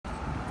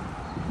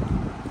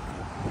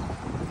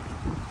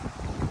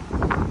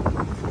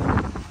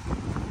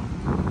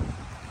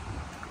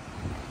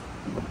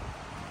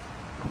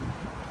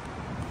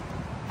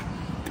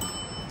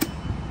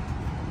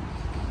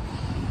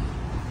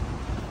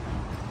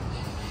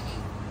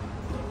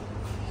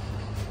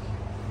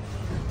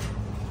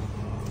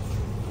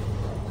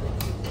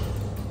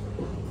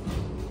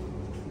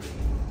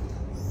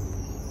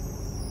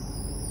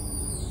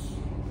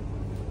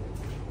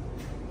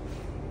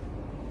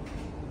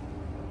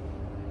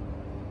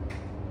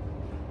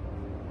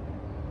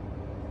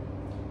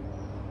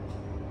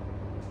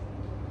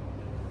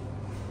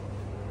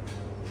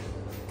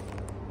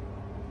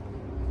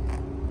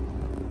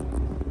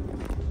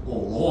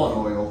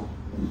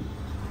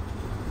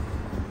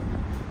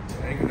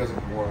Anchor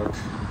doesn't work.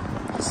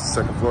 This is the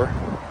second floor.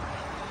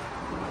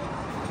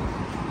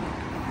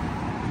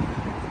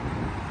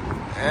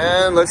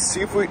 And let's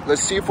see if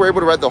we're able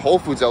to ride the Whole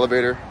Foods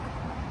elevator.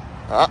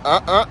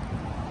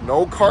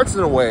 No carts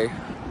in the way.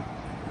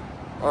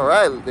 All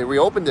right, they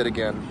reopened it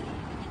again.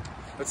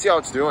 Let's see how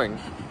it's doing.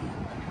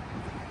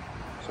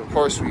 So of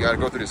course we gotta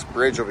go through this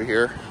bridge over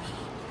here.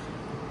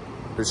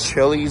 There's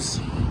Chili's.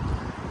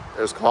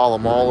 There's Kahala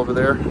Mall over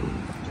there.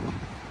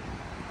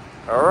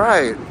 All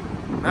right,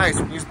 nice.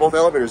 We can use both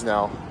elevators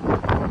now.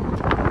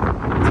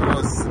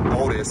 This is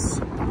Otis,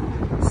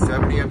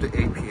 7 a.m. to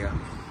 8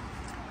 p.m.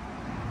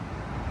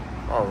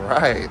 All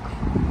right.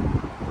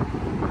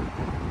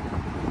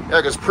 Yeah,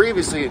 because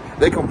previously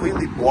they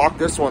completely blocked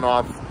this one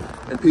off,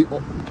 and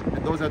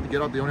those have to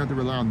get out. They don't have to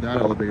rely on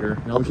that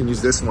elevator. Now we can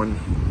use this one.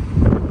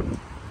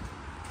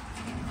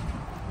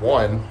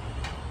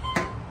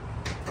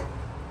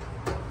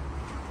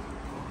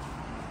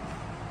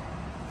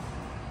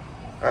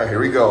 All right, here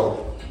we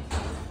go.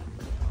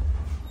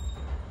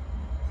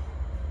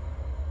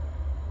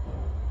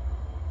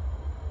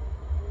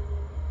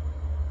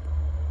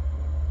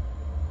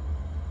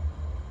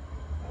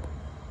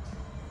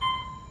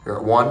 You're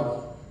at 1.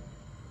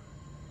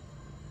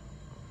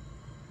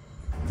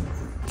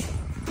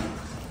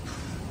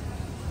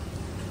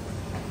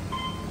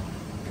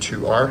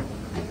 R.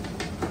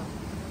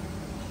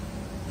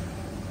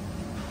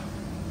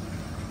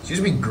 It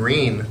used to be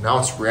green, now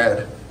it's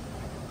red.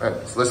 All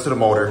right, so let's do the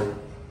motor.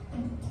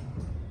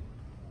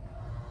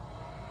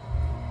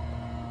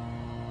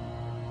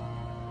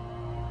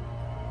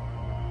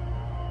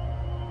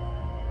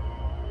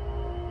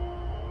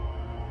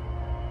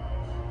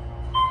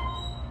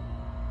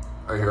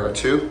 All right, here are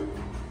 2.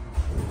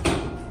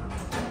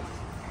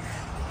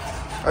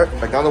 All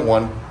right, back down to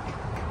 1.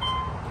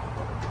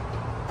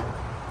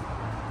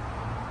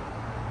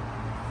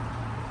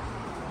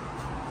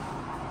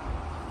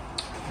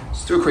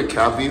 Let's do a quick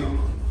cab view.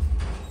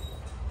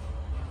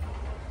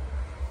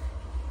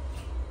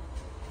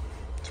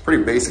 It's a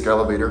pretty basic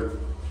elevator.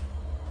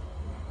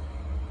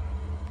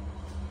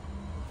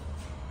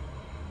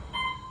 All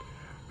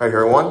right,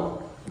 here 1,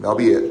 that'll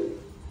be it.